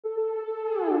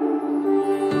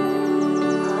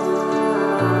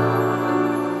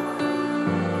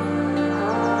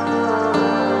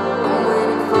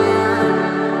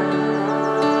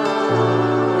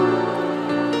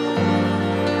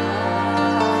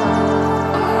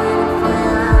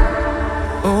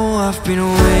I've been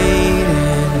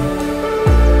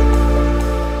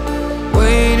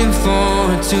waiting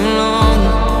for too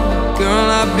long. Girl,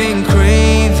 I've been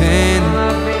craving,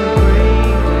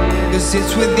 'cause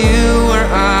it's with you where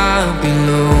I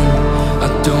belong. I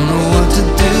don't know what to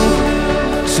do,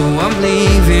 so I'm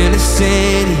leaving the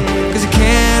city, 'cause I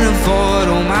can't avoid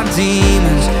all my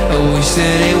demons. I wish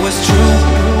that it was true,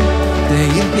 that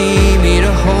you need me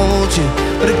to hold you,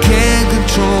 but I can't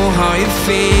control how you're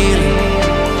feeling.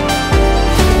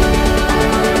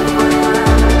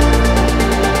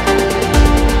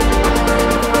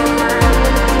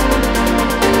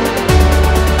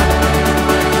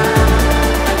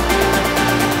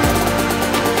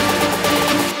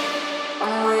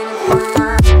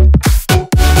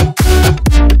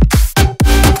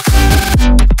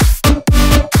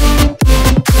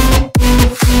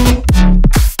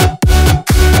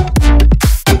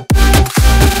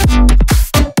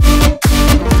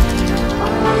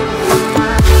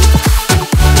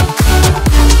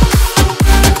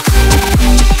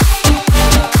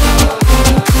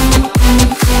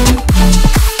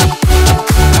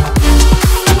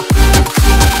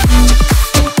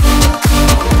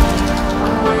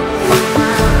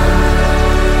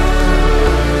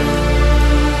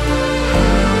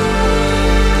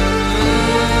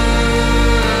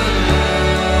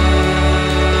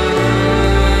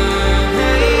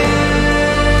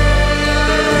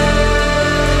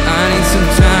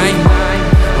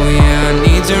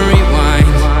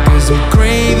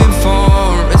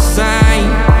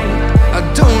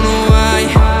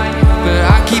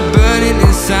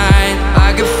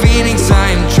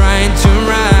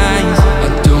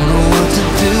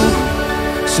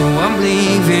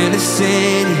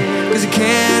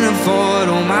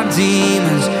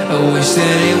 Demons. I wish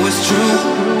that it was true,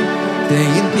 that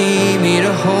you need me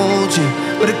to hold you,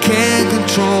 but I can't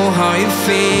control how you're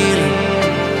feeling.